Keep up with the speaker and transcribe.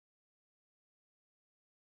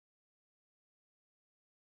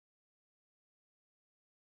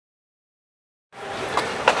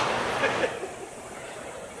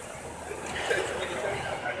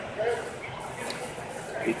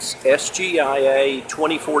It's SGIA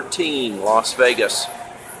 2014, Las Vegas.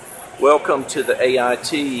 Welcome to the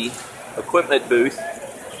AIT equipment booth.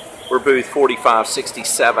 We're booth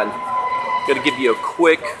 4567. I'm going to give you a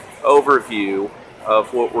quick overview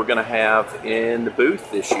of what we're going to have in the booth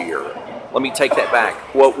this year. Let me take that back.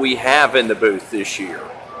 What we have in the booth this year.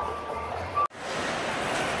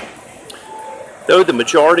 Though the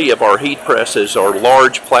majority of our heat presses are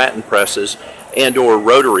large platen presses and or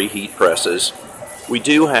rotary heat presses, we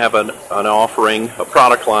do have an offering, a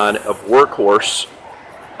product line of workhorse,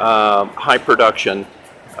 high production,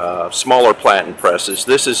 smaller platen presses.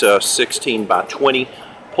 This is a 16 by 20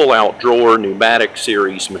 pull-out drawer pneumatic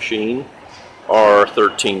series machine, or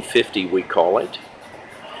 1350 we call it.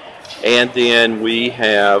 And then we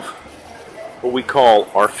have what we call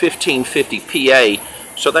our 1550 PA.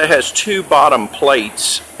 So that has two bottom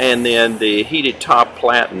plates, and then the heated top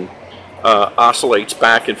platen oscillates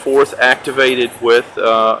back and forth, activated with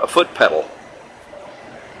a foot pedal.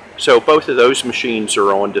 So both of those machines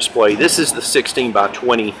are on display. This is the 16 by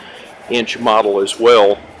 20 inch model as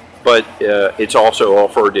well, but it's also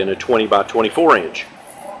offered in a 20 by 24 inch.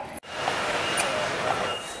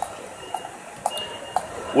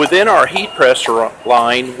 Within our heat presser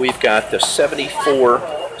line, we've got the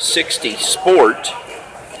 7460 Sport.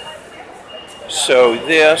 So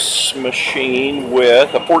this machine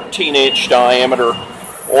with a 14-inch diameter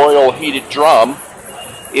oil heated drum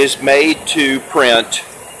is made to print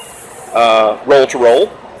roll-to-roll,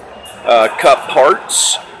 cup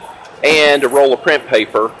parts, and a roll of print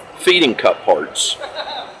paper feeding cup parts.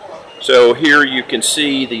 So here you can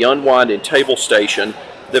see the unwind and table station.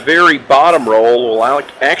 The very bottom roll will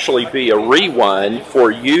actually be a rewind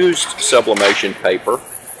for used sublimation paper.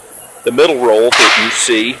 The middle roll that you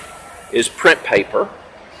see is print paper,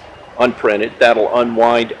 unprinted. That'll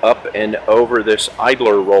unwind up and over this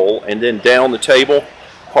idler roll, and then down the table,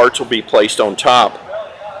 parts will be placed on top.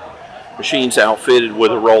 Machine's outfitted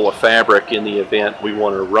with a roll of fabric in the event we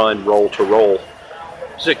want to run roll to roll.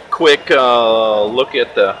 Just a quick look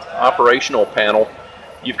at the operational panel.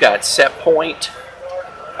 You've got set point,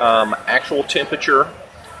 actual temperature.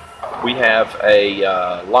 We have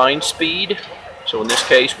a line speed, so in this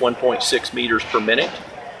case 1.6 meters per minute.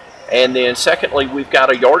 And then secondly, we've got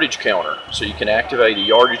a yardage counter. So you can activate a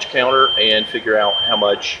yardage counter and figure out how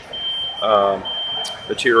much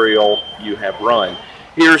material you have run.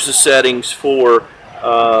 Here's the settings for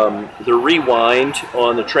the rewind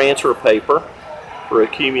on the transfer paper for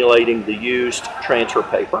accumulating the used transfer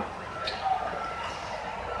paper.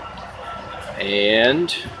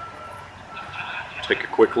 And take a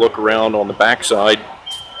quick look around on the back side.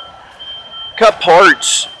 Cup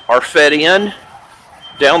parts are fed in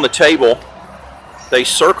down the table. They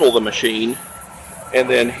circle the machine, and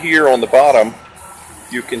then here on the bottom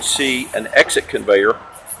you can see an exit conveyor.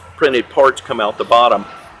 Printed parts come out the bottom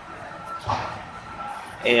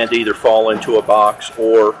and either fall into a box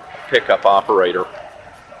or pickup operator.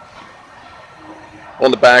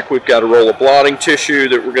 On the back we've got a roll of blotting tissue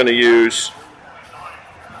that we're going to use,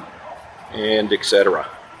 and etc.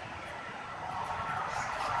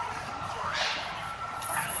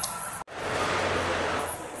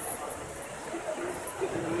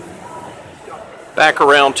 Back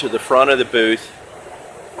around to the front of the booth,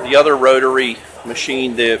 the other rotary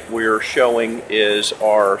machine that we're showing is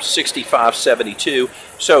our 6572,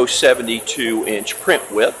 so 72-inch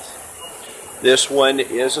print width. This one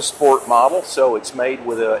is a sport model, so it's made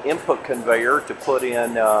with an input conveyor to put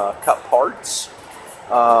in cup parts.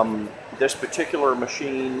 This particular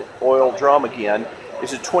machine, oil drum again,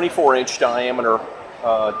 is a 24-inch diameter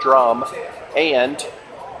drum and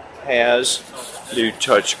has new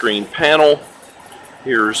touchscreen panel.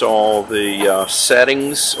 Here's all the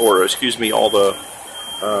settings, or excuse me, all the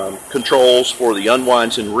controls for the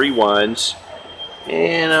unwinds and rewinds.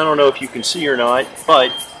 And I don't know if you can see or not,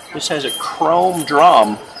 but this has a chrome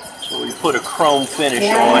drum, so we put a chrome finish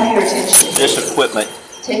on this equipment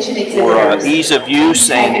for ease of use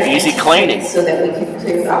and easy cleaning. So that we can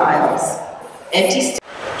clear the aisles.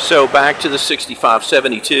 So back to the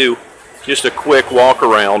 6572, just a quick walk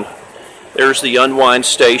around. There's the unwind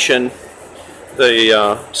station.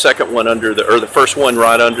 The second one under the first one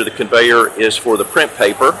right under the conveyor is for the print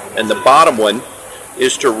paper, and the bottom one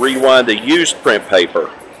is to rewind the used print paper.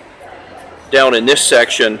 Down in this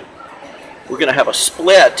section, we're going to have a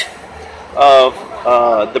split of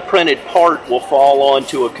the printed part will fall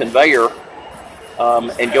onto a conveyor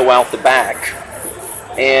and go out the back,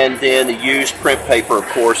 and then the used print paper, of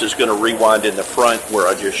course, is going to rewind in the front where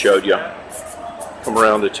I just showed you. Come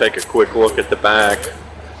around to take a quick look at the back.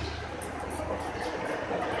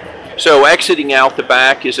 So exiting out the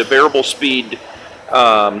back is a variable speed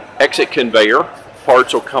exit conveyor.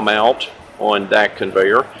 Parts will come out on that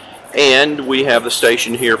conveyor. And we have the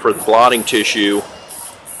station here for the blotting tissue.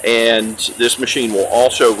 And this machine will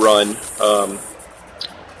also run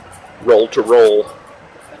roll to roll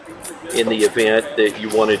in the event that you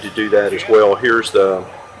wanted to do that as well. Here's the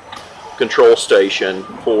control station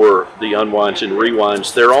for the unwinds and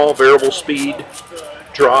rewinds. They're all variable speed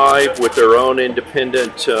drive with their own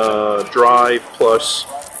independent drive plus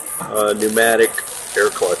pneumatic air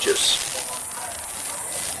clutches.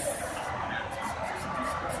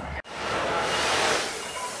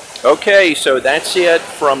 Okay, so that's it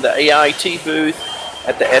from the AIT booth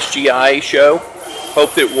at the SGIA show.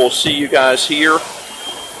 Hope that we'll see you guys here.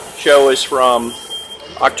 Show is from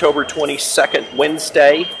October 22nd,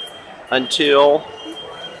 Wednesday, until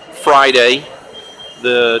Friday,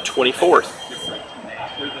 the 24th.